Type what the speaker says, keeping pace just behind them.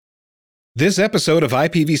This episode of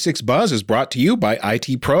IPv6 Buzz is brought to you by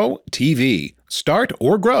IT Pro TV. Start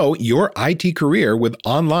or grow your IT career with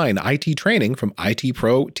online IT training from IT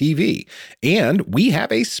Pro TV. And we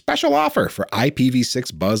have a special offer for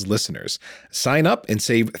IPv6 Buzz listeners. Sign up and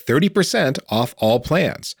save 30% off all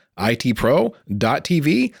plans.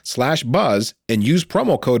 itpro.tv/buzz and use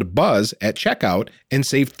promo code BUZZ at checkout and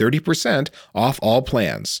save 30% off all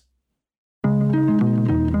plans.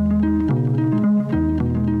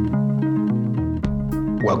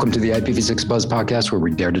 Welcome to the IPv6 Buzz podcast, where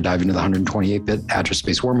we dare to dive into the 128-bit address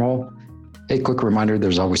space wormhole. A quick reminder,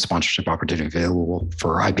 there's always sponsorship opportunity available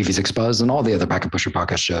for IPv6 Buzz and all the other Packet Pusher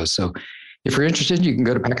podcast shows. So if you're interested, you can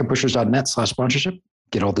go to packetpushers.net/sponsorship,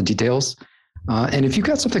 get all the details. And if you've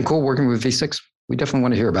got something cool working with V6, we definitely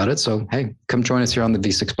want to hear about it. So, hey, come join us here on the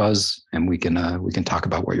V6 Buzz, and we can talk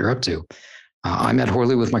about what you're up to. I'm Ed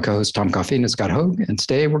Horley with my co-host Tom Coffey and Scott Hogue. And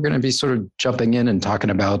today we're going to be sort of jumping in and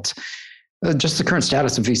talking about just the current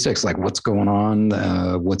status of V6, like what's going on,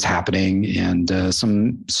 what's happening, and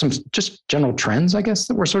some just general trends, I guess,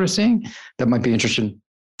 that we're sort of seeing that might be interesting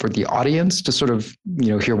for the audience to sort of,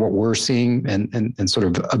 hear what we're seeing and sort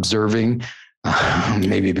of observing,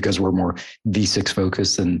 maybe because we're more V6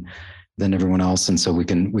 focused than everyone else. And so we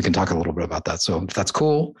can talk a little bit about that. So if that's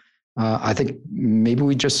cool, I think maybe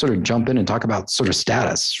we just sort of jump in and talk about sort of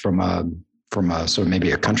status from a sort of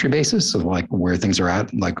maybe a country basis of like where things are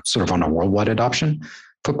at, like sort of on a worldwide adoption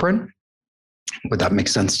footprint. Would that make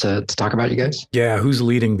sense to talk about, you guys? Yeah. Who's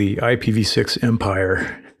leading the IPv6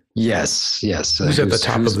 empire? Yes. Who's at the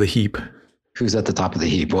top of the heap? Who's at the top of the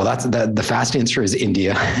heap? Well, the fast answer is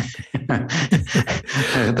India.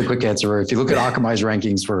 The quick answer, if you look at Akamai's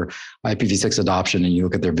rankings for IPv6 adoption and you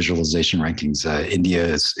look at their visualization rankings, India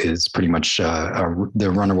is pretty much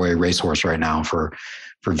the runaway racehorse right now for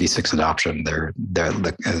V6 adoption. They're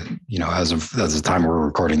as of the time we're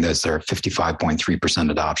recording this, they're at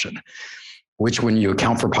 55.3% adoption, which when you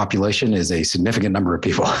account for population is a significant number of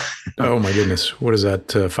people. Oh my goodness. What is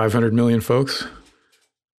that? 500 million folks?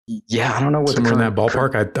 Yeah. I don't know what somewhere in that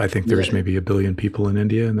ballpark. I think there's maybe 1 billion people in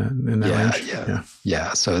India in that range.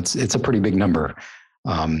 Yeah. So it's a pretty big number.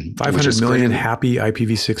 500 million happy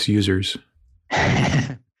IPv6 users.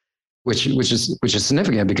 Which is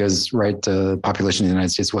significant because, right, the population in the United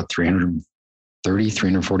States,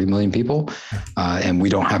 340 million people, and we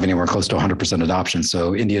don't have anywhere close to 100% adoption.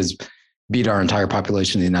 So India's beat our entire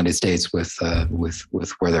population in the United States with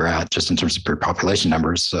where they're at, just in terms of per population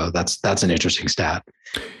numbers. So that's an interesting stat.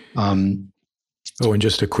 And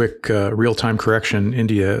just a quick real-time correction: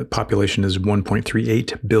 India population is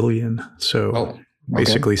 1.38 billion. So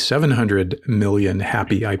basically 700 million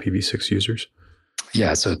happy IPv6 users.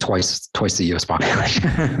 Yeah, so twice the U.S. population.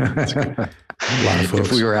 A lot of folks.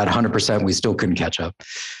 If we were at 100%, we still couldn't catch up.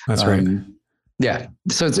 That's right. Yeah,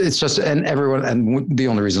 so it's just, and everyone, and the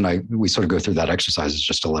only reason we sort of go through that exercise is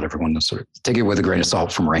just to let everyone sort of take it with a grain of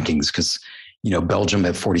salt from rankings, because Belgium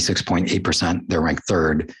at 46.8%, they're ranked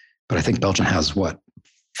third, but I think Belgium has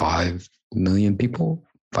 5 million people,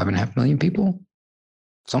 5.5 million people,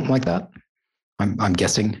 something like that. I'm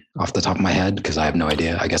guessing off the top of my head because I have no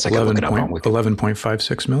idea. I guess I could look it up on Wikipedia.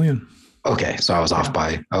 11.56 million. Okay, so I was off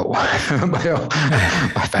by a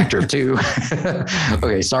factor of 2.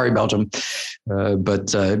 Okay, sorry, Belgium.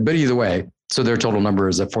 But either way, so their total number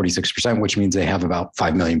is at 46%, which means they have about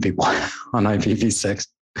 5 million people on IPv6.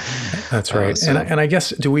 That's right. And I guess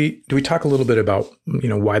do we talk a little bit about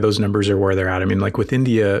why those numbers are where they're at? I mean, like with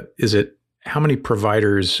India, is it how many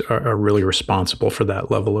providers are really responsible for that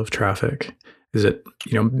level of traffic? Is it,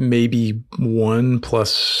 maybe one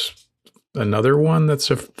plus another one that's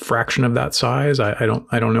a fraction of that size? I don't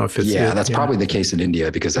know if it's. Yeah, that's probably the case in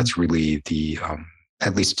India because that's really the,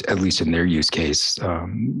 at least in their use case,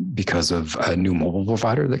 because of a new mobile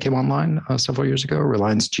provider that came online several years ago,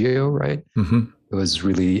 Reliance Jio, right? Mm-hmm. It was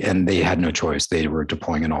really, and they had no choice. They were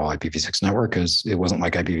deploying an all IPv6 network because it wasn't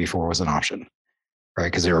like IPv4 was an option. Right,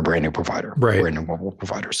 because they were a brand new provider, brand new mobile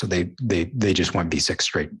provider. So they just went V6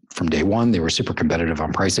 straight from day one. They were super competitive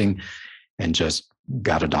on pricing, and just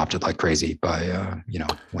got adopted like crazy by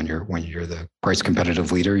when you're the price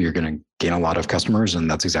competitive leader, you're going to gain a lot of customers, and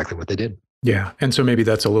that's exactly what they did. Yeah, and so maybe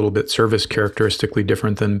that's a little bit service characteristically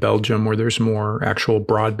different than Belgium, where there's more actual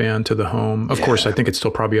broadband to the home. Of course, I think it's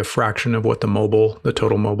still probably a fraction of what the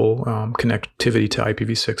total mobile connectivity to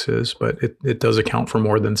IPv6 is, but it does account for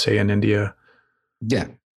more than, say, in India. Yeah.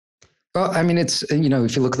 Well, I mean, it's,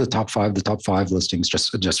 if you look at the top five listings,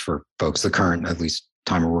 just for folks, the current, at least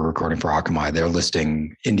time we're recording for Akamai, they're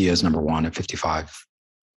listing India is number 1 at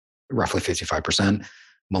roughly 55%.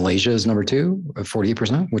 Malaysia is number 2 at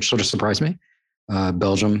 48%, which sort of surprised me.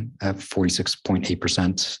 Belgium at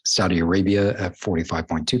 46.8%, Saudi Arabia at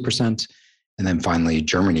 45.2%, and then finally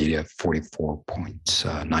Germany at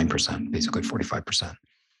 44.9%, basically 45%.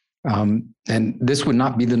 And this would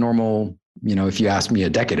not be the normal, if you asked me a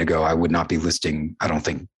decade ago, I would not be listing, I don't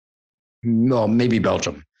think, well, maybe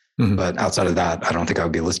Belgium. Mm-hmm. But outside of that, I don't think I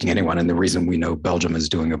would be listing anyone. And the reason we know Belgium is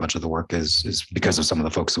doing a bunch of the work is because of some of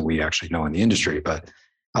the folks that we actually know in the industry. But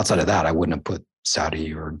outside of that, I wouldn't have put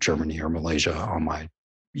Saudi or Germany or Malaysia on my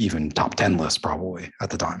even top 10 list probably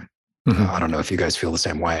at the time. Mm-hmm. I don't know if you guys feel the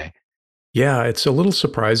same way. Yeah, it's a little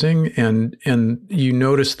surprising. And you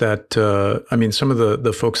notice that, some of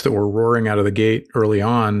the folks that were roaring out of the gate early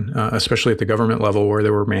on, especially at the government level where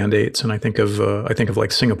there were mandates, and I think of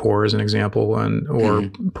like Singapore as an example, or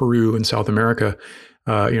mm-hmm. Peru in South America,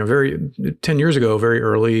 10 years ago, very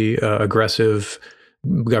early, aggressive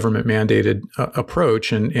government mandated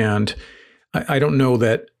approach. And I don't know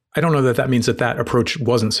that means that approach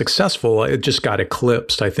wasn't successful. It just got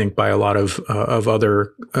eclipsed, I think, by a lot of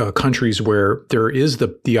other countries where there is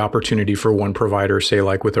the opportunity for one provider, say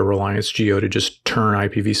like with a Reliance Jio, to just turn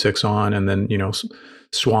IPv6 on and then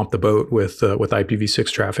swamp the boat with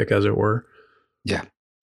IPv6 traffic, as it were. Yeah,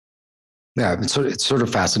 it's sort of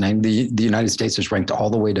fascinating. The United States is ranked all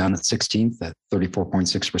the way down at 16th at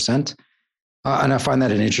 34.6%. And I find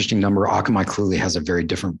that an interesting number. Akamai clearly has a very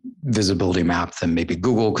different visibility map than maybe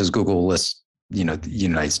Google, because Google lists, the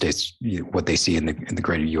United States, what they see in the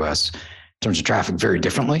greater US in terms of traffic very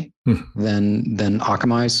differently than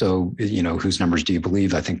Akamai. So, whose numbers do you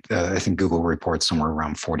believe? I think Google reports somewhere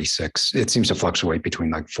around 46. It seems to fluctuate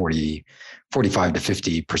between like 45 to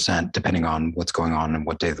 50%, depending on what's going on and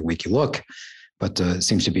what day of the week you look. But it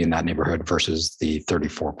seems to be in that neighborhood versus the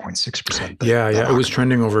 34.6%. Yeah. It was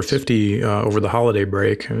trending over 50 over the holiday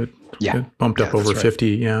break. It bumped up over 50.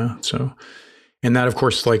 Yeah. So, and that, of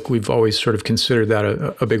course, like we've always sort of considered that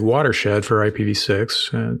a big watershed for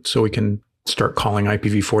IPv6. So we can start calling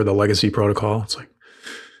IPv4 the legacy protocol. It's like,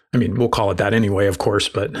 we'll call it that anyway, of course,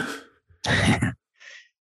 but.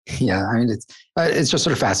 Yeah, it's just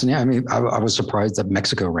sort of fascinating. I was surprised that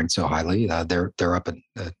Mexico ranked so highly. They're up at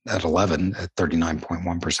 11 at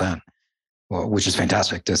 39.1%, which is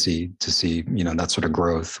fantastic to see. That sort of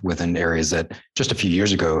growth within areas that just a few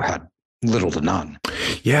years ago had little to none.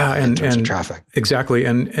 Yeah, in terms of traffic. Exactly,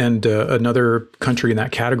 and another country in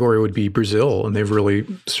that category would be Brazil, and they've really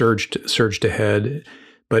surged ahead.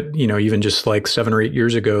 But, even just like 7 or 8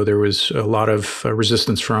 years ago, there was a lot of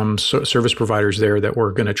resistance from service providers there that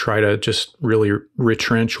were going to try to just really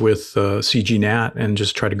retrench with CGNAT and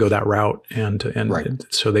just try to go that route. And right.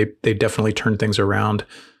 So they definitely turned things around.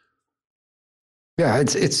 Yeah,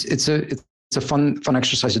 it's a fun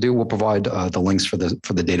exercise to do. We'll provide the links for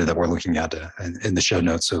the data that we're looking at in the show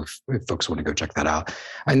notes. So if folks want to go check that out.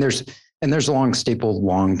 And there's stapled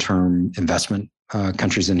long-term investment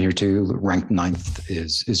countries in here too. Ranked 9th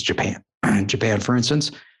is Japan. Japan, for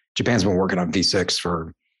instance, Japan's been working on V6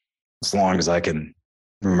 for as long as I can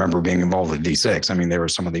remember being involved with V6. They were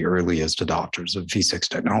some of the earliest adopters of V6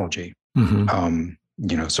 technology,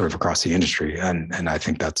 sort of across the industry. And I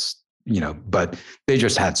think that's, but they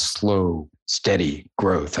just had slow, steady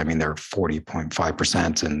growth. They're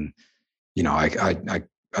 40.5%. And, I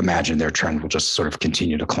imagine their trend will just sort of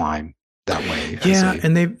continue to climb that way. Yeah,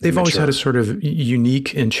 and they've always had a sort of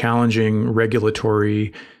unique and challenging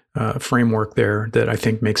regulatory framework there that I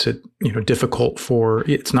think makes it difficult for.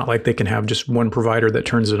 It's not like they can have just one provider that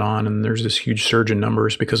turns it on, and there's this huge surge in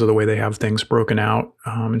numbers because of the way they have things broken out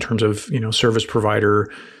in terms of service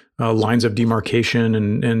provider lines of demarcation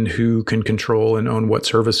and who can control and own what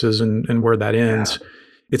services and where that ends. Yeah.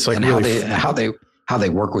 It's like and really how they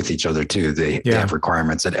work with each other too. They have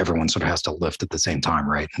requirements that everyone sort of has to lift at the same time,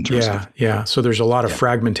 right? Yeah. So there's a lot of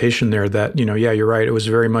fragmentation there that, you're right. It was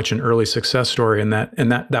very much an early success story. And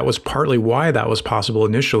that was partly why that was possible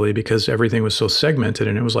initially, because everything was so segmented,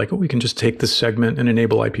 and it was like, we can just take this segment and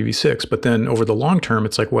enable IPv6. But then over the long term,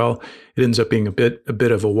 it's like, well, it ends up being a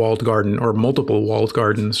bit of a walled garden or multiple walled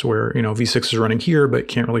gardens where, V6 is running here, but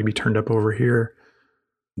can't really be turned up over here.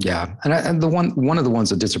 Yeah, and the one of the ones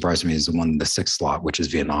that did surprise me is the 6th slot, which is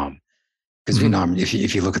Vietnam. Because Vietnam, if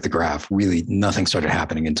you look at the graph, really nothing started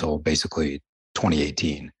happening until basically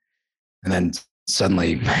 2018, and then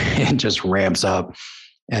suddenly it just ramps up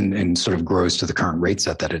and sort of grows to the current rate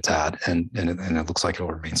set that it's at, and it looks like it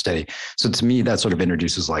will remain steady. So to me, that sort of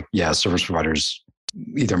introduces service providers,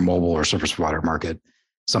 either mobile or service provider market,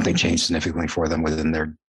 something changed significantly for them within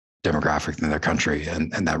their demographic in their country,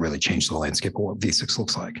 and that really changed the landscape of what V6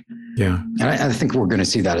 looks like. Yeah, and I think we're going to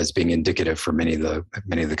see that as being indicative for many of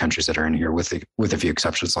the countries that are in here, with a few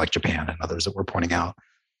exceptions like Japan and others that we're pointing out.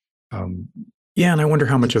 Yeah, and I wonder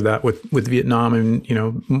how much of that with Vietnam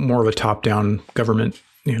and, more of a top-down government,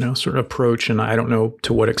 sort of approach. And I don't know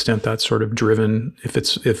to what extent that's sort of driven, if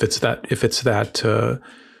it's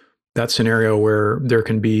that scenario where there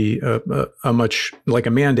can be a much like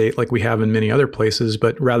a mandate like we have in many other places,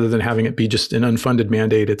 but rather than having it be just an unfunded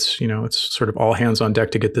mandate, it's sort of all hands on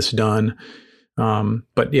deck to get this done.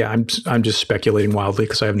 But yeah, I'm just speculating wildly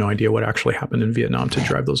because I have no idea what actually happened in Vietnam to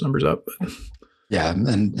drive those numbers up. Yeah,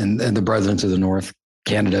 and the brethren to the north,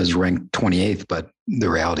 Canada is ranked 28th, but the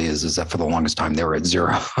reality is that for the longest time they were at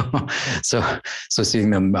 0. so seeing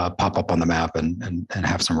them pop up on the map and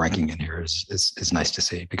have some ranking in here is nice to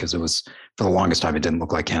see, because it was, for the longest time, it didn't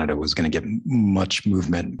look like Canada was going to get much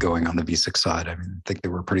movement going on the V6 side. I mean, I think they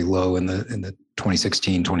were pretty low in the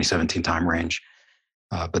 2016, 2017 time range,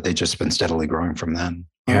 but they've just been steadily growing from then.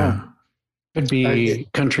 Yeah. Could be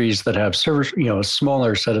countries that have service, a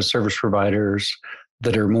smaller set of service providers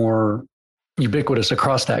that are more ubiquitous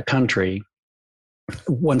across that country.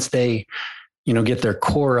 Once they, get their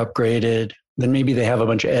core upgraded, then maybe they have a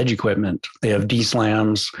bunch of edge equipment. They have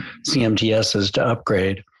DSLAMs, CMTSs to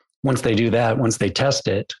upgrade. Once they do that, once they test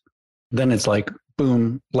it, then it's like,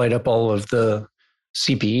 boom, light up all of the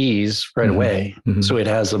CPEs right away. Mm-hmm. So it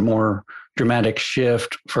has a more dramatic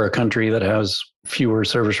shift for a country that has fewer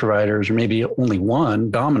service providers, or maybe only one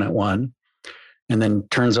dominant one, and then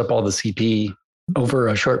turns up all the CP over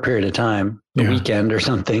a short period of time, a weekend or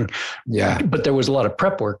something. Yeah. But there was a lot of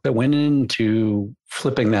prep work that went into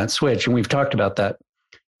flipping that switch. And we've talked about that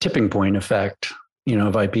tipping point effect,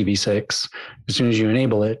 of IPv6. As soon as you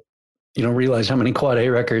enable it, you don't realize how many Quad A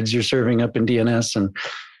records you're serving up in DNS and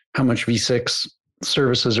how much V6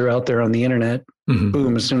 services are out there on the internet. Mm-hmm.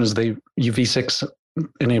 Boom, as soon as you V6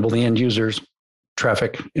 enable the end users,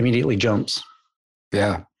 traffic immediately jumps.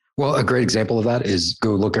 Yeah. Well, a great example of that is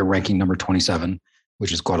go look at ranking number 27,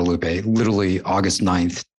 which is Guadalupe. Literally August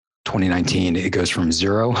 9th, 2019, it goes from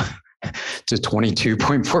 0 to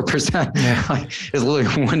 22.4%. Yeah. It's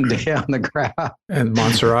literally one day on the graph. And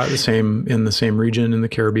Montserrat, in the same region in the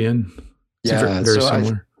Caribbean. Yeah, very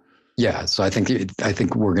similar. So I think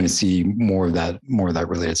we're going to see more of that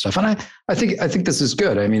related stuff, and I think this is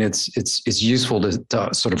good. I mean, it's useful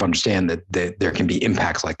to sort of understand that there can be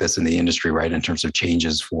impacts like this in the industry, right? In terms of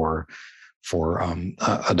changes for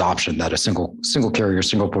adoption, that a single carrier,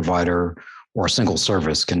 single provider, or a single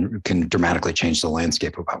service can dramatically change the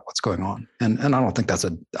landscape about what's going on. And I don't think that's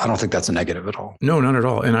a negative at all. No, not at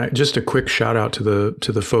all. And just a quick shout out to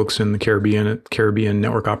the folks in the Caribbean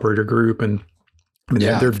Network Operator Group, and I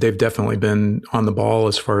mean, they've definitely been on the ball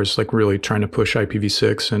as far as like really trying to push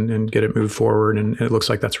IPv6 and get it moved forward. And it looks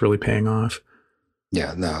like that's really paying off.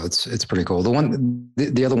 Yeah, no, it's pretty cool.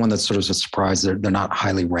 The other one that's sort of a surprise, they're not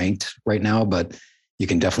highly ranked right now, but you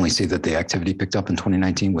can definitely see that the activity picked up in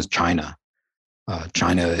 2019 was China.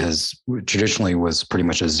 China traditionally was pretty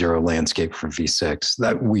much a 0 landscape for V6.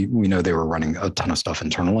 That we know they were running a ton of stuff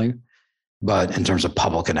internally, but in terms of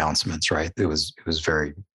public announcements, right, it was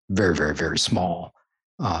very, very, very, very small.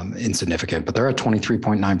 Insignificant, but they're at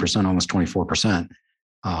 23.9%, almost 24%,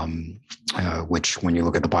 which when you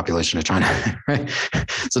look at the population of China, right,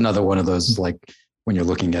 it's another one of those, like when you're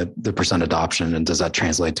looking at the percent adoption and does that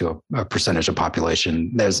translate to a percentage of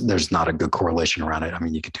population, there's not a good correlation around it. I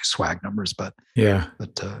mean, you could do swag numbers, but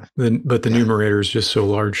the numerator is just so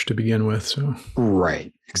large to begin with. So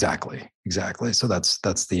right, exactly. So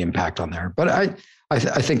that's the impact on there. But I think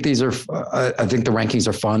I think the rankings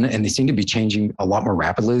are fun, and they seem to be changing a lot more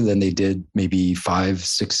rapidly than they did maybe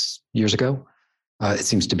 5-6 years ago. It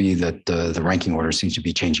seems to be that the ranking order seems to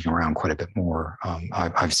be changing around quite a bit more.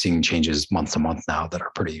 I've seen changes month to month now that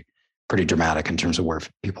are pretty dramatic in terms of where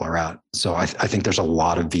people are at. So I think there's a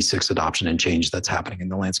lot of V6 adoption and change that's happening in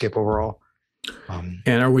the landscape overall.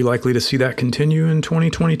 And are we likely to see that continue in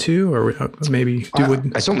 2022, or maybe?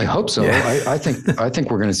 I certainly hope so. Yeah. I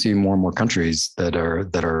think we're going to see more and more countries that are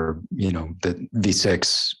that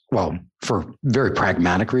V6. Well, for very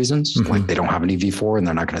pragmatic reasons, like they don't have any V4 and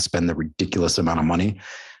they're not going to spend the ridiculous amount of money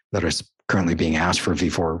that is currently being asked for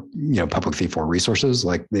V4, public V4 resources.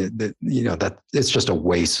 Like that it's just a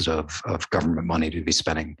waste of government money to be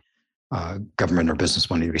spending. Government or business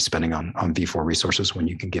money to be spending on V4 resources when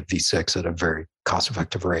you can get V6 at a very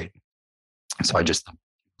cost-effective rate. So I just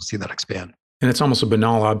see that expand. And it's almost a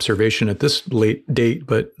banal observation at this late date,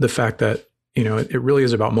 but the fact that, it really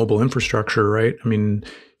is about mobile infrastructure, right? I mean,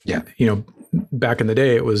 back in the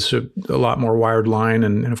day, it was a lot more wired line.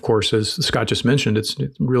 And of course, as Scott just mentioned,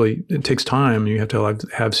 it takes time. You have to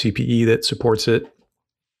have CPE that supports it.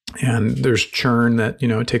 And there's churn that,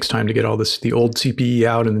 it takes time to get all the old CPE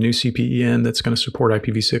out and the new CPE in that's going to support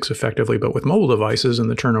IPv6 effectively. But with mobile devices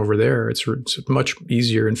and the turnover there, it's much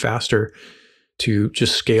easier and faster to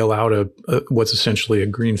just scale out what's essentially a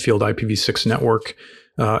greenfield IPv6 network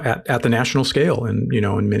at the national scale, and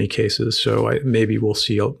in many cases. So maybe we'll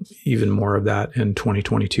see even more of that in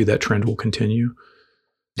 2022. That trend will continue.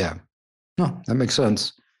 Yeah, no, that makes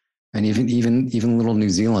sense. And even little New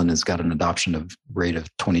Zealand has got an adoption rate of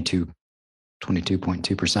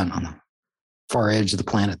 22.2% on the far edge of the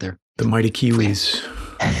planet there. The mighty Kiwis.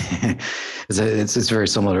 It's very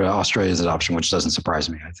similar to Australia's adoption, which doesn't surprise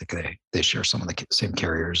me. I think they share some of the same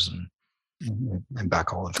carriers and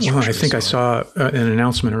backhaul infrastructure. Well, I think I saw an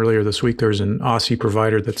announcement earlier this week. There's an Aussie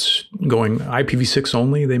provider that's going IPv6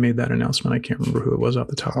 only. They made that announcement. I can't remember who it was off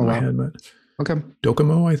the top of my head, but okay,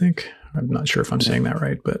 Docomo, I think. I'm not sure if I'm saying that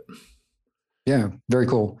right, but yeah, very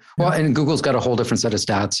cool. Well, and Google's got a whole different set of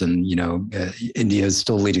stats, and India is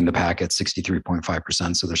still leading the pack at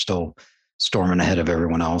 63.5%. So they're still storming ahead of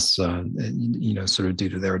everyone else, sort of due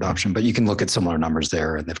to their adoption. But you can look at similar numbers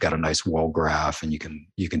there, and they've got a nice wall graph, and you can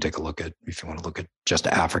take a look at, if you want to look at just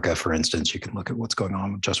Africa, for instance, you can look at what's going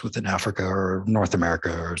on just within Africa or North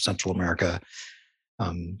America or Central America.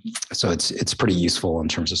 So it's pretty useful in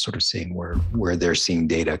terms of sort of seeing where they're seeing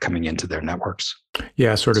data coming into their networks.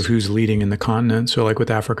 Yeah, sort of who's leading in the continent. So like with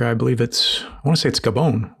Africa, I believe I want to say it's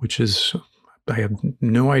Gabon, which is, I have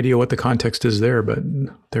no idea what the context is there, but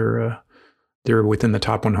they're within the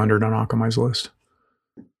top 100 on Akamai's list.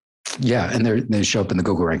 Yeah, and they show up in the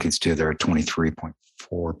Google rankings too. They're at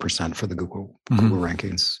 23.4% for the Google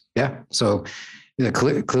rankings. Yeah, so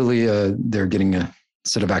clearly they're getting a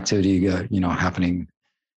set of activity, happening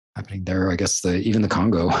there. I guess even the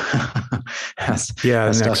Congo has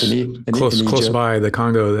stuff close by the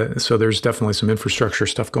Congo. So there's definitely some infrastructure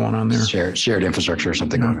stuff going on there. Shared infrastructure or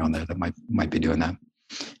something going on there that might be doing that.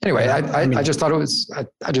 Anyway, I just thought it was.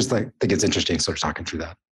 I just think it's interesting sort of talking through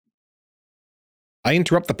that. I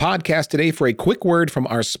interrupt the podcast today for a quick word from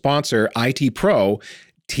our sponsor, IT Pro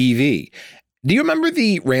TV. Do you remember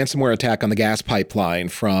the ransomware attack on the gas pipeline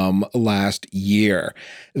from last year?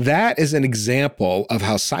 That is an example of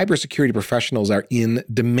how cybersecurity professionals are in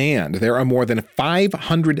demand. There are more than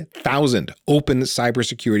 500,000 open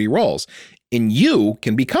cybersecurity roles, and you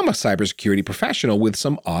can become a cybersecurity professional with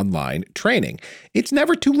some online training. It's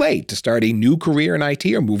never too late to start a new career in IT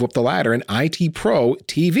or move up the ladder, and IT Pro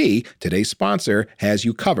TV, today's sponsor, has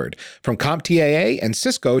you covered. From CompTIA and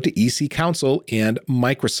Cisco to EC Council and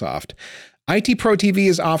Microsoft. IT Pro TV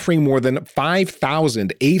is offering more than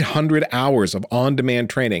 5,800 hours of on-demand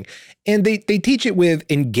training, and they teach it with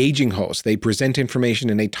engaging hosts. They present information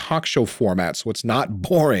in a talk show format, so it's not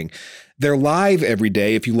boring. They're live every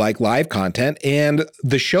day if you like live content, and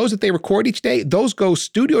the shows that they record each day, those go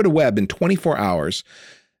studio to web in 24 hours.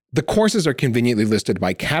 The courses are conveniently listed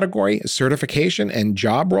by category, certification, and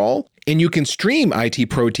job role, and you can stream IT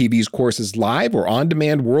Pro TV's courses live or on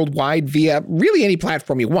demand worldwide via really any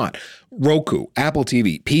platform you want: Roku, Apple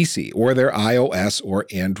TV, PC, or their iOS or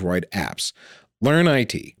Android apps. Learn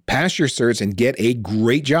IT, pass your certs, and get a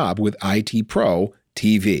great job with IT Pro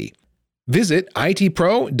TV. Visit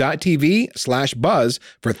itpro.tv/buzz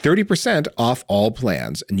for 30% off all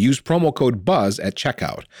plans and use promo code BUZZ at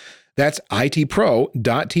checkout. That's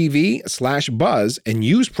itpro.tv/buzz and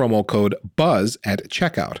use promo code BUZZ at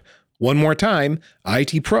checkout. One more time,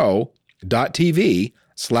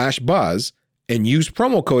 itpro.tv/buzz and use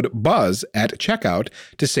promo code BUZZ at checkout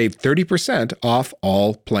to save 30% off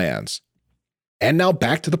all plans. And now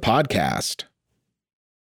back to the podcast.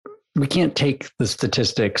 We can't take the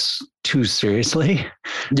statistics too seriously.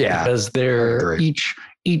 Yeah. Because they're each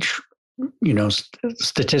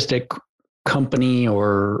statistic company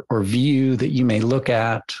or view that you may look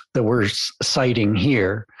at that we're citing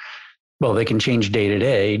here, well, they can change day to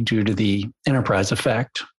day due to the enterprise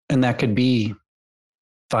effect. And that could be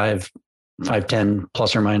 5, 10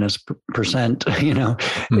 plus or minus percent,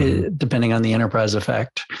 depending on the enterprise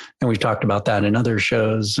effect. And we've talked about that in other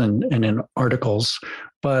shows and in articles.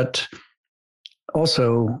 But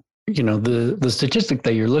also, the statistic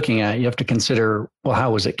that you're looking at, you have to consider, well,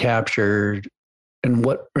 how was it captured? And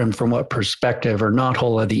from what perspective or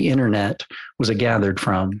knothole of the internet was it gathered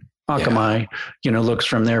from? Akamai, looks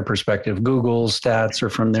from their perspective. Google's stats are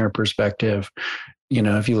from their perspective.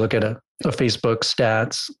 If you look at a Facebook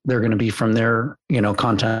stats, they're going to be from their,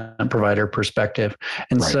 content provider perspective.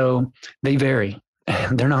 And so they vary.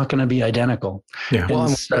 They're not going to be identical. Yeah.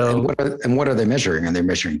 Well, and what are they measuring? Are they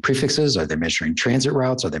measuring prefixes? Are they measuring transit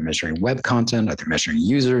routes? Are they measuring web content? Are they measuring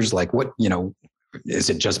users? Like what is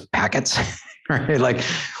it just packets? Right? Like,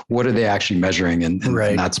 what are they actually measuring? And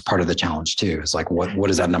that's part of the challenge too. It's like, what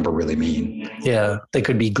does that number really mean? Yeah, they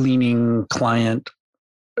could be gleaning client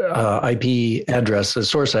IP addresses,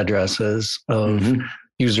 source addresses of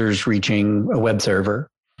users reaching a web server.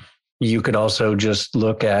 You could also just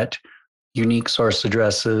look at unique source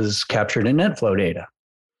addresses captured in NetFlow data.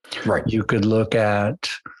 Right. You could look at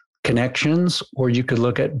connections, or you could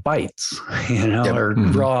look at bytes, or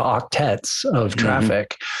raw octets of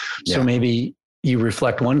traffic. So maybe you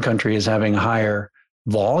reflect one country as having a higher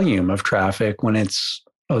volume of traffic when it's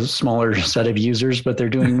a smaller set of users, but they're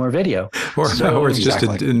doing more video. or it's just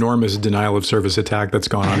an enormous denial of service attack that's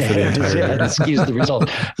gone on for the entire year. That skews the result.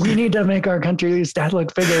 We need to make our country stat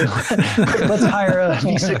look bigger. Let's hire a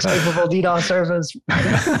V6 capable DDoS service.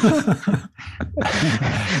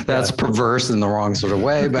 That's perverse in the wrong sort of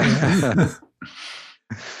way, but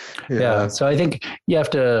yeah. So I think you have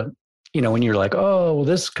to, when you're like, oh,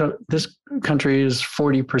 this country is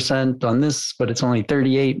 40% on this, but it's only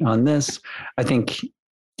 38 on this, I think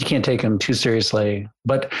you can't take them too seriously,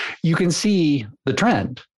 but you can see the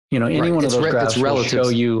trend. Any one of those graphs will show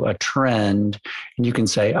you a trend, and you can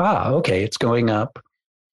say, okay, it's going up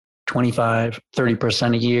 25,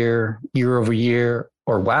 30% a year over year,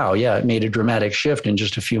 or wow, yeah, it made a dramatic shift in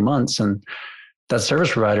just a few months. And that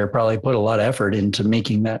service provider probably put a lot of effort into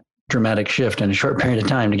making that dramatic shift in a short period of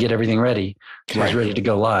time to get everything ready. It's ready to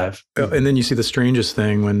go live. And then you see the strangest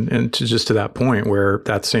thing to that point where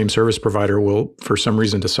that same service provider will, for some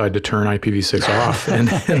reason, decide to turn IPv6 off. And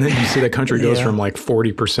then you see that country goes from like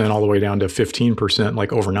 40% all the way down to 15%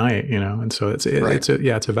 like overnight, and so it's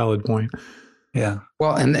a valid point. Yeah.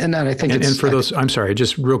 Well, and I think and for those, I'm sorry,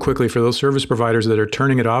 just real quickly, for those service providers that are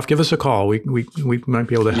turning it off, give us a call. We might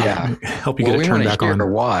be able to help you get it turned back on.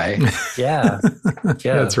 Why? Yeah. That's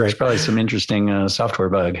right. There's probably some interesting software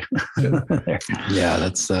bug. Yeah,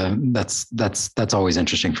 that's always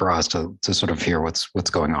interesting for us to sort of hear what's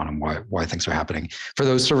going on and why things are happening. For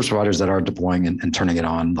those service providers that are deploying and turning it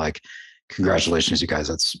on, like, congratulations, you guys.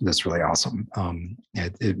 That's really awesome.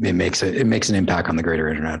 It makes an impact on the greater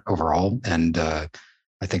internet overall. And I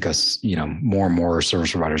think us, more and more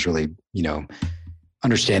service providers really,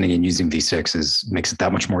 understanding and using V6 makes it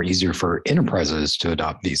that much more easier for enterprises to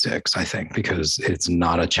adopt V6, I think, because it's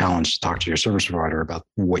not a challenge to talk to your service provider about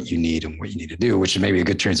what you need and what you need to do, which is maybe a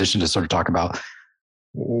good transition to sort of talk about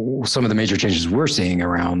some of the major changes we're seeing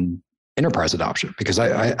around enterprise adoption, because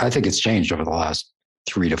I think it's changed over the last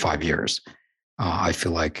 3 to 5 years. I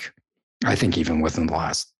think even within the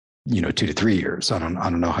last, 2 to 3 years, I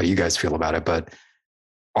don't know how you guys feel about it, but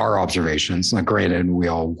our observations, like, granted, we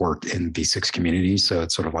all work in V6 communities, so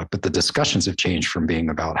it's sort of like, but the discussions have changed from being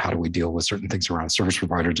about how do we deal with certain things around service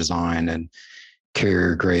provider design and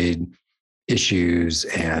carrier grade issues,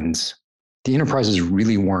 and the enterprises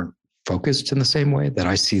really weren't focused in the same way that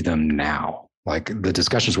I see them now. Like, the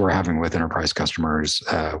discussions we're having with enterprise customers,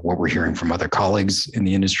 what we're hearing from other colleagues in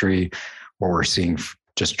the industry, what we're seeing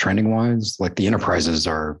just trending wise, like, the enterprises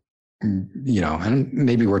are, and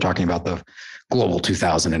maybe we're talking about the global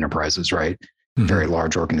 2000 enterprises, right? Very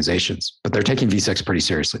large organizations, but they're taking V6 pretty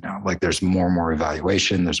seriously now. Like, there's more and more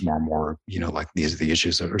evaluation. There's more and more, like, these are the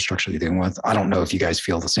issues that we're structurally dealing with. I don't know if you guys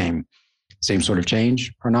feel the same sort of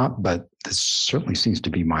change or not, but this certainly seems to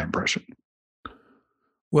be my impression.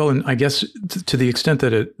 Well, and I guess to the extent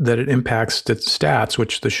that it impacts the stats,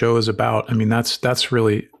 which the show is about, I mean, that's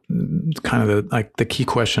really kind of the key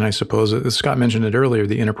question, I suppose. Scott mentioned it earlier,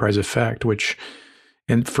 the enterprise effect, which,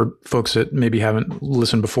 and for folks that maybe haven't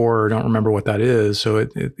listened before or don't remember what that is, so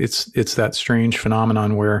it's that strange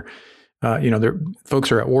phenomenon where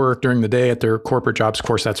folks are at work during the day at their corporate jobs. Of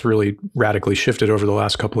course, that's really radically shifted over the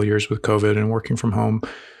last couple of years with COVID and working from home.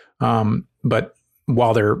 But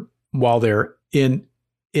while they're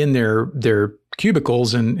in their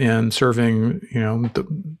cubicles and serving,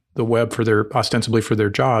 the web ostensibly for their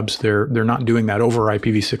jobs, they're not doing that over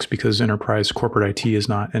IPv6 because enterprise corporate IT is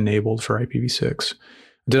not enabled for IPv6.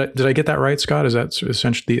 Did I get that right, Scott? Is that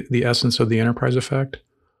essentially the essence of the enterprise effect?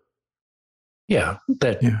 Yeah,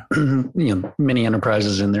 many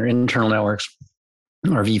enterprises in their internal networks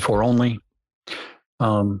are V4 only,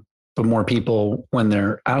 but more people, when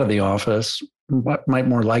they're out of the office, might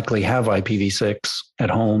more likely have IPv6 at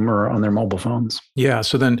home or on their mobile phones. Yeah.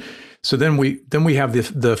 So then we have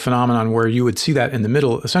the phenomenon where you would see that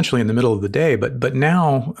essentially in the middle of the day. But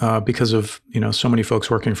now, because of so many folks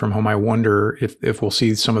working from home, I wonder if we'll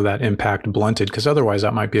see some of that impact blunted, because otherwise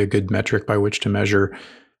that might be a good metric by which to measure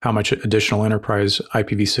how much additional enterprise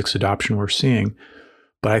IPv6 adoption we're seeing.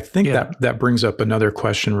 But I think that brings up another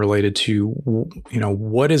question related to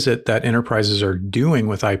what is it that enterprises are doing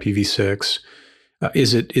with IPv6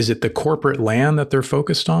 Is it the corporate LAN that they're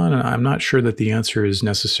focused on? And I'm not sure that the answer is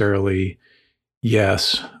necessarily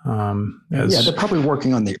yes. They're probably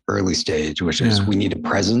working on the early stage, which is we need a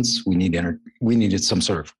presence, we needed some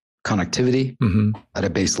sort of connectivity at a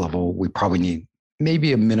base level. We probably need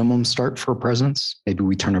maybe a minimum start for a presence. Maybe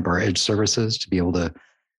we turn up our edge services to be able to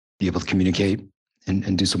communicate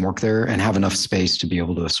and do some work there, and have enough space to be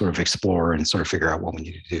able to sort of explore and sort of figure out what we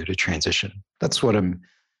need to do to transition. That's what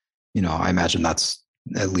I imagine that's,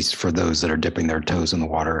 at least for those that are dipping their toes in the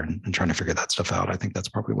water and trying to figure that stuff out. I think that's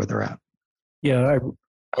probably where they're at. Yeah,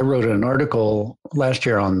 I wrote an article last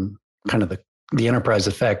year on kind of the enterprise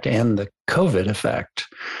effect and the COVID effect.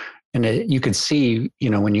 And you could see,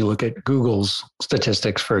 when you look at Google's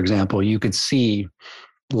statistics, for example, you could see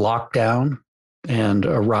lockdown and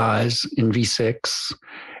a rise in V6.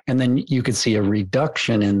 And then you could see a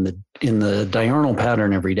reduction in the diurnal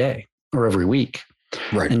pattern every day or every week.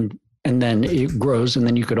 Right. And then it grows. And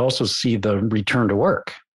then you could also see the return to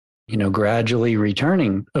work, gradually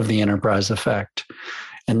returning of the enterprise effect.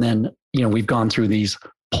 And then, we've gone through these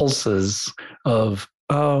pulses of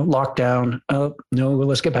lockdown. No,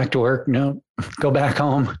 let's get back to work. No, go back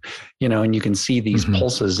home, and you can see these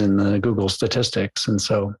pulses in the Google statistics. And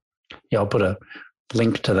so, I'll put a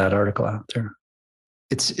link to that article out there.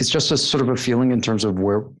 It's just a sort of a feeling in terms of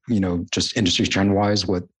where, just industry trend wise,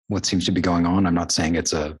 what seems to be going on. I'm not saying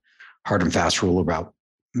it's a hard and fast rule about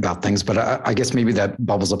things, but I guess maybe that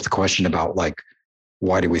bubbles up the question about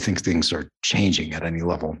why do we think things are changing at any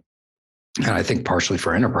level? And I think partially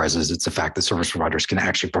for enterprises, it's the fact that service providers can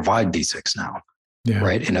actually provide V6 now,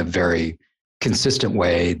 right? In a very consistent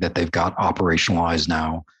way that they've got operationalized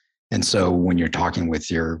now. And so when you're talking with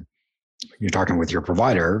your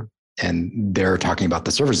provider and they're talking about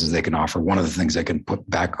the services they can offer, one of the things they can put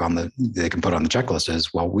on the checklist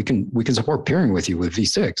is, well, we can support peering with you with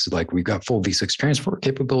V6. Like, we've got full V6 transport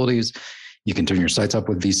capabilities. You can turn your sites up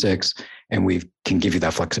with V6 and we can give you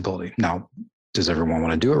that flexibility. Now, does everyone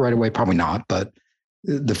want to do it right away? Probably not. But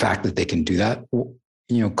the fact that they can do that,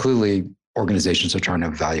 clearly organizations are trying to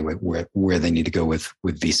evaluate where they need to go with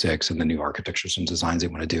V6 and the new architectures and designs they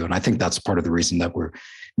want to do. And I think that's part of the reason that we're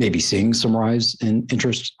maybe seeing some rise in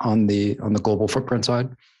interest on the global footprint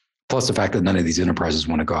side. Plus the fact that none of these enterprises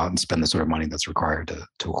want to go out and spend the sort of money that's required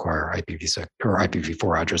to acquire IPv6 or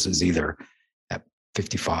IPv4 addresses either at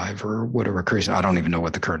 55 or whatever. I don't even know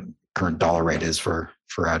what the current dollar rate is for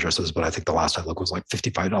addresses, but I think the last I looked was like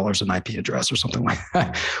 $55 an IP address or something like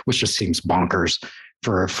that, which just seems bonkers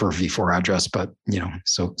for a V4 address. But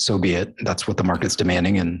so be it. That's what the market's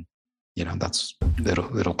demanding, and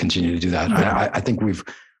it'll continue to do that. I think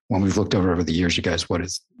when we've looked over the years, you guys,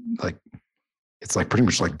 it's pretty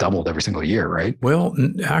much doubled every single year, right? Well,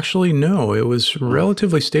 actually, no. It was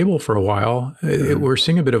relatively stable for a while. We're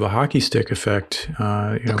seeing a bit of a hockey stick effect,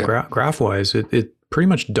 graph-wise. It pretty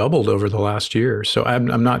much doubled over the last year. So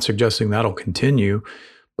I'm not suggesting that'll continue,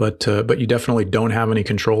 but you definitely don't have any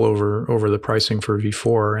control over the pricing for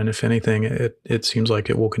V4. And if anything, it seems like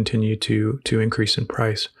it will continue to increase in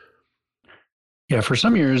price. Yeah, for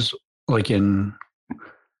some years, like in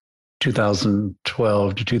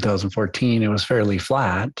 2012 to 2014, it was fairly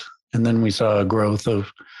flat. And then we saw a growth of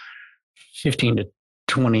 15 to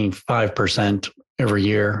 25% every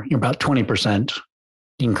year, about 20%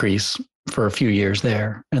 increase for a few years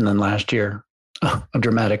there. And then last year, a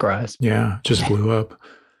dramatic rise. Yeah, just blew up.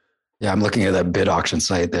 Yeah, I'm looking at that bid auction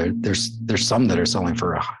site. There's some that are selling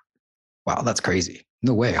for, wow, that's crazy.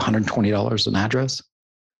 No way, $120 an address?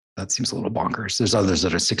 That seems a little bonkers. There's others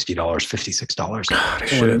that are $60, $56. God,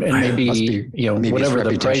 and maybe whatever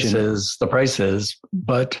the price is,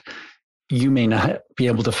 but you may not be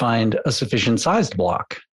able to find a sufficient sized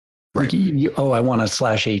block. Right. I want a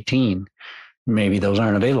 /18. Maybe those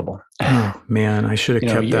aren't available. Oh man, I should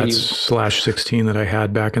have kept that /16 that I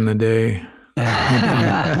had back in the day.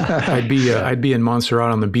 I'd be in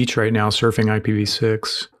Montserrat on the beach right now surfing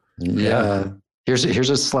IPv6. Yeah. Here's a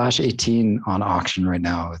 /18 on auction right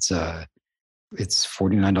now. It's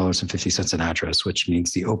 $49.50 an address, which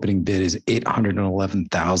means the opening bid is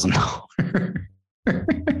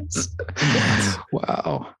 $811,000.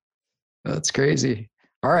 Wow, that's crazy.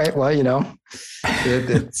 All right, well,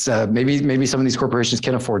 it's maybe some of these corporations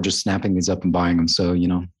can afford just snapping these up and buying them. So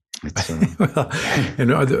it's. Well,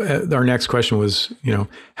 and our next question was,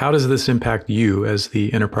 how does this impact you as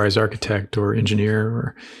the enterprise architect or engineer?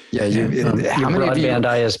 Or your broadband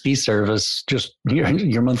ISP service, just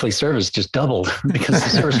your monthly service just doubled because the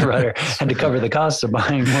service provider had to cover the cost of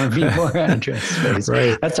buying more V4 addresses.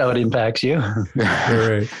 Right. That's how it impacts you.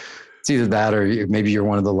 Right. It's either that, or maybe you're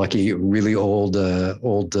one of the lucky, really old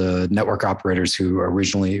network operators who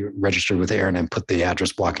originally registered with ARN and put the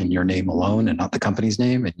address block in your name alone and not the company's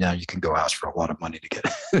name. And now you can go ask for a lot of money to get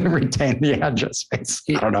retain the address space.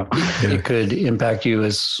 I don't know. It could impact you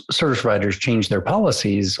as service providers change their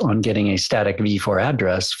policies on getting a static V4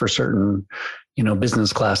 address for certain,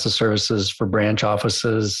 business class of services for branch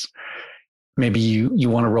offices. Maybe you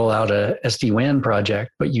want to roll out a SD-WAN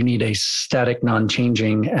project, but you need a static,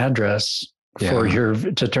 non-changing address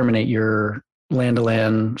to terminate your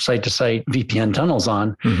LAN-to-LAN, site-to-site VPN tunnels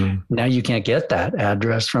on. Mm-hmm. Now you can't get that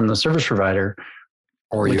address from the service provider.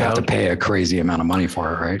 Or you have to pay a crazy amount of money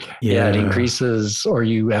for it, right? Yeah, it increases, or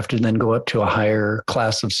you have to then go up to a higher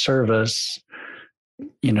class of service,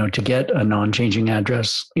 to get a non-changing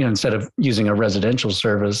address, instead of using a residential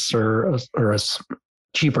service or a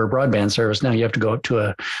cheaper broadband service. Now you have to go up to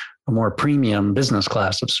a more premium business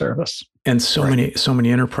class of service. And so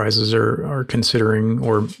many enterprises are considering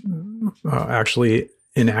or actually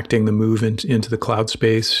enacting the move into the cloud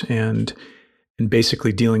space and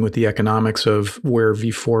basically dealing with the economics of where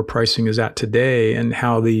V4 pricing is at today and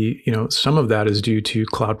how some of that is due to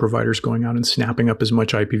cloud providers going out and snapping up as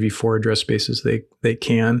much IPv4 address space as they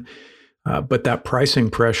can. But that pricing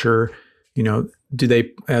pressure, do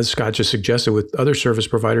they, as Scott just suggested with other service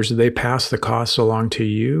providers, do they pass the costs along to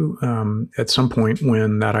you at some point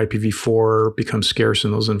when that IPv4 becomes scarce in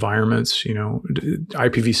those environments?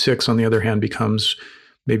 IPv6, on the other hand, becomes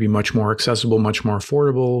maybe much more accessible, much more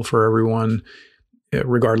affordable for everyone,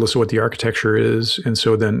 regardless of what the architecture is. And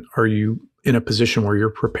so then are you in a position where you're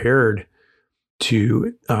prepared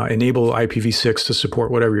to enable IPv6 to support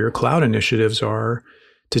whatever your cloud initiatives are,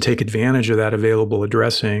 to take advantage of that available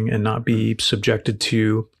addressing and not be subjected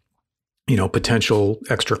to, potential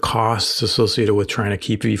extra costs associated with trying to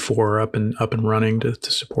keep V4 up and running to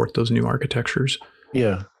support those new architectures?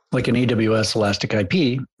 Yeah, like an AWS Elastic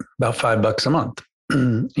IP, about $5 a month,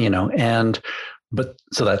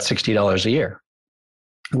 so that's $60 a year.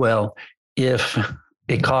 Well, if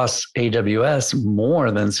it costs AWS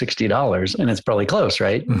more than $60, and it's probably close,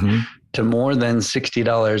 right? Mm-hmm. To more than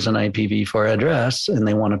 $60 an IPv4 address, and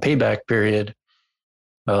they want a payback period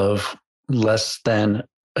of less than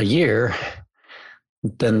a year,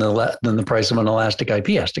 then the price of an Elastic IP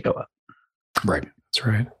has to go up. Right. That's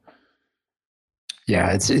right.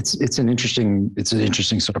 Yeah, it's an interesting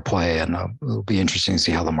sort of play, and it'll be interesting to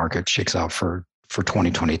see how the market shakes out for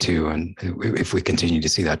 2022, and if we continue to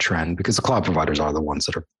see that trend, because the cloud providers are the ones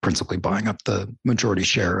that are principally buying up the majority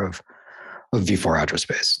share of V4 address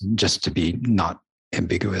space. Just to be not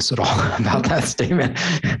ambiguous at all about that statement,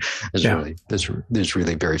 there's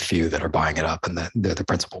really very few that are buying it up, and they're the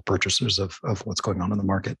principal purchasers of what's going on in the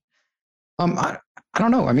market. I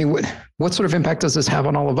don't know. I mean, what sort of impact does this have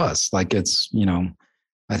on all of us? Like, it's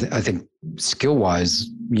I think skill-wise,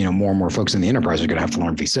 more and more folks in the enterprise are going to have to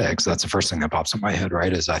learn V6. That's the first thing that pops in my head,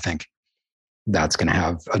 right? Is I think that's going to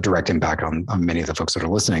have a direct impact on many of the folks that are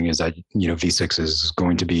listening. Is that V6 is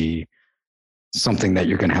going to be something that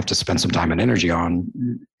you're going to have to spend some time and energy on,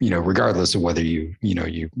 regardless of whether you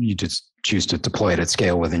just choose to deploy it at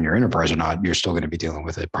scale within your enterprise or not. You're still going to be dealing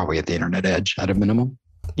with it probably at the internet edge at a minimum.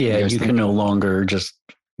 Yeah, you can no longer just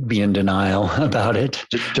be in denial about it.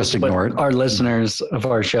 Just ignore it. Our listeners of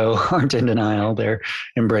our show aren't in denial. They're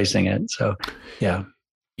embracing it. So, yeah.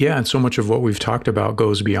 Yeah, and so much of what we've talked about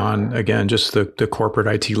goes beyond, again, just the corporate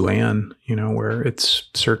IT LAN, where it's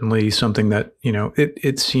certainly something that,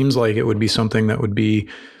 it seems like it would be something that would be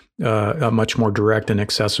a much more direct and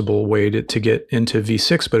accessible way to get into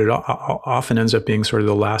V6, but it often ends up being sort of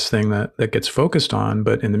the last thing that gets focused on.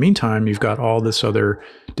 But in the meantime, you've got all this other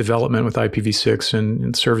development with IPv6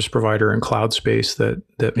 and service provider and cloud space that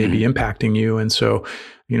may be impacting you. And so,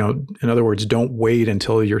 in other words, don't wait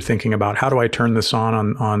until you're thinking about how do I turn this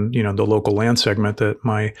on the local LAN segment that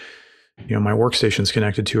my workstation's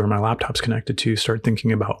connected to or my laptop's connected to. Start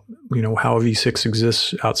thinking about, how V6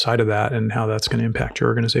 exists outside of that and how that's going to impact your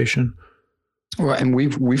organization. Well, and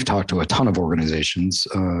we've talked to a ton of organizations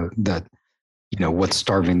that, what's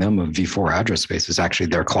starving them of V4 address space is actually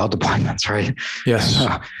their cloud deployments, right? Yes.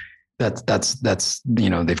 That's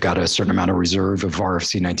they've got a certain amount of reserve of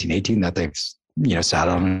RFC 1918 that they've sat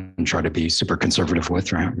on and try to be super conservative with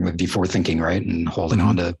V4 thinking, right? And holding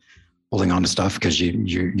on to stuff because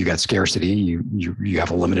you got scarcity, you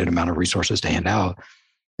have a limited amount of resources to hand out,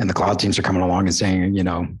 and the cloud teams are coming along and saying,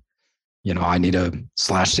 I need a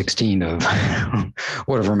 /16 of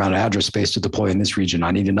whatever amount of address space to deploy in this region.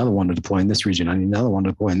 I need another one to deploy in this region. I need another one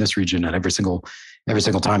to deploy in this region. And every single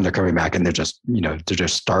time they're coming back and they're just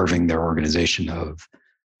starving their organization of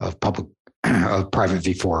private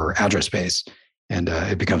V4 address space. and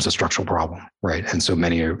it becomes a structural problem, right? And so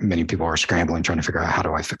many people are scrambling, trying to figure out, how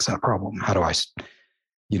do I fix that problem? How do I,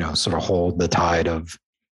 sort of hold the tide of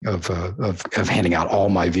handing out all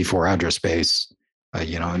my v4 address space,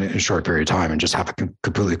 in a short period of time, and just have it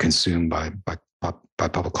completely consumed by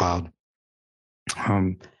public cloud.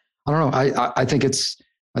 I don't know. I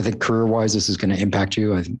think career-wise, this is going to impact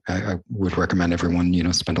you. I would recommend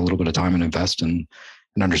everyone, spend a little bit of time and invest and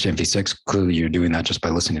understand V6. Clearly, you're doing that just by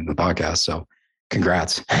listening to the podcast. So,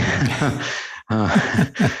 congrats.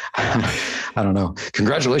 I don't know.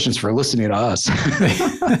 Congratulations for listening to us.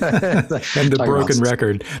 And the broken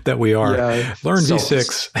record that we are. Yeah, Learn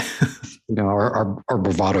V6. Our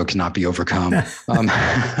bravado cannot be overcome. But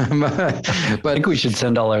I think we should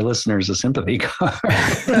send all our listeners a sympathy card.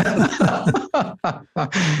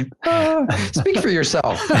 Speak for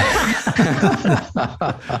yourself.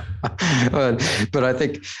 but I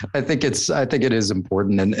think it is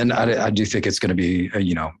important, and I do think it's going to be,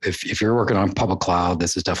 if you're working on public cloud,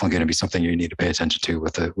 this is definitely going to be something you need to pay attention to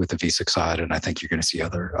with the V6 side, and I think you're going to see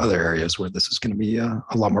other areas where this is going to be a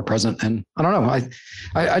lot more present. And I don't know,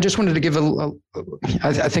 I just wanted to give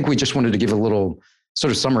I think we just wanted to give a little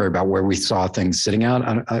sort of summary about where we saw things sitting out.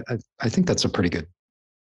 I think that's a pretty good,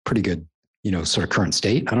 sort of current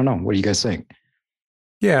state. I don't know. What do you guys think?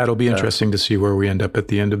 Yeah, it'll be interesting to see where we end up at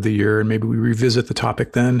the end of the year, and maybe we revisit the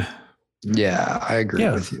topic then. Yeah, I agree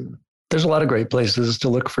with you. There's a lot of great places to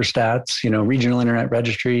look for stats, regional internet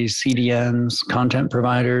registries, CDNs, content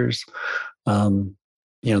providers,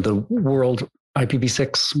 the world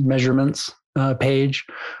IPv6 measures page.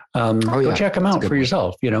 Go check them out for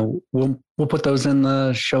yourself. We'll put those in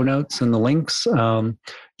the show notes and the links.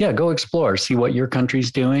 Go explore, see what your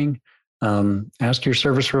country's doing. Ask your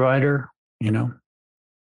service provider,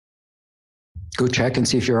 Go check and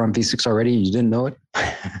see if you're on V6 already. You didn't know it.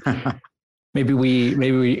 Maybe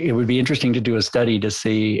it would be interesting to do a study to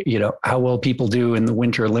see, how well people do in the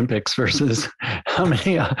Winter Olympics versus how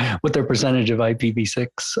many, what their percentage of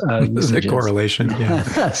IPv6 usage is. Correlation,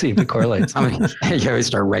 yeah. See if it correlates. You always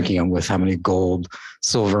start ranking them with how many gold,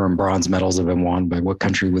 silver, and bronze medals have been won by what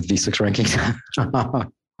country with V6 rankings.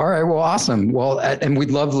 All right. Well, awesome. Well, and we'd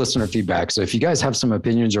love listener feedback. So if you guys have some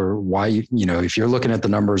opinions, or why, if you're looking at the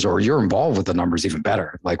numbers or you're involved with the numbers, even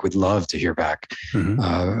better, we'd love to hear back from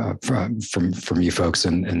you folks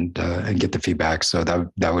and get the feedback. So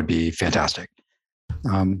that would be fantastic.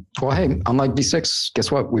 Well, hey, unlike V6, guess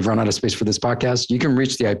what? We've run out of space for this podcast. You can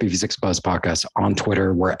reach the IPv6 Buzz podcast on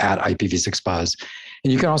Twitter. We're at IPv6 Buzz.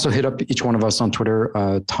 And you can also hit up each one of us on Twitter.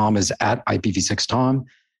 Tom is at IPv6 Tom.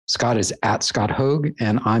 Scott is at Scott Hogue,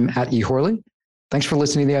 and I'm at E. Horley. Thanks for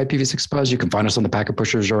listening to the IPv6 Buzz. You can find us on the Packet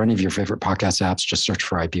Pushers or any of your favorite podcast apps. Just search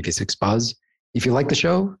for IPv6 Buzz. If you like the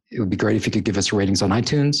show, it would be great if you could give us ratings on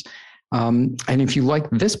iTunes. And if you like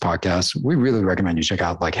this podcast, we really recommend you check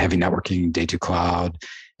out Heavy Networking, Day 2 Cloud,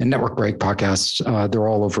 and Network Break podcasts. They're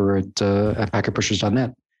all over at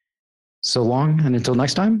packetpushers.net. So long, and until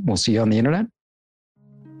next time, we'll see you on the internet.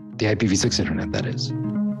 The IPv6 internet, that is.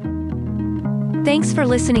 Thanks for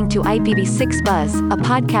listening to IPv6 Buzz, a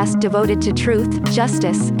podcast devoted to truth,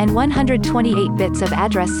 justice, and 128 bits of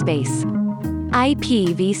address space.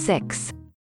 IPv6.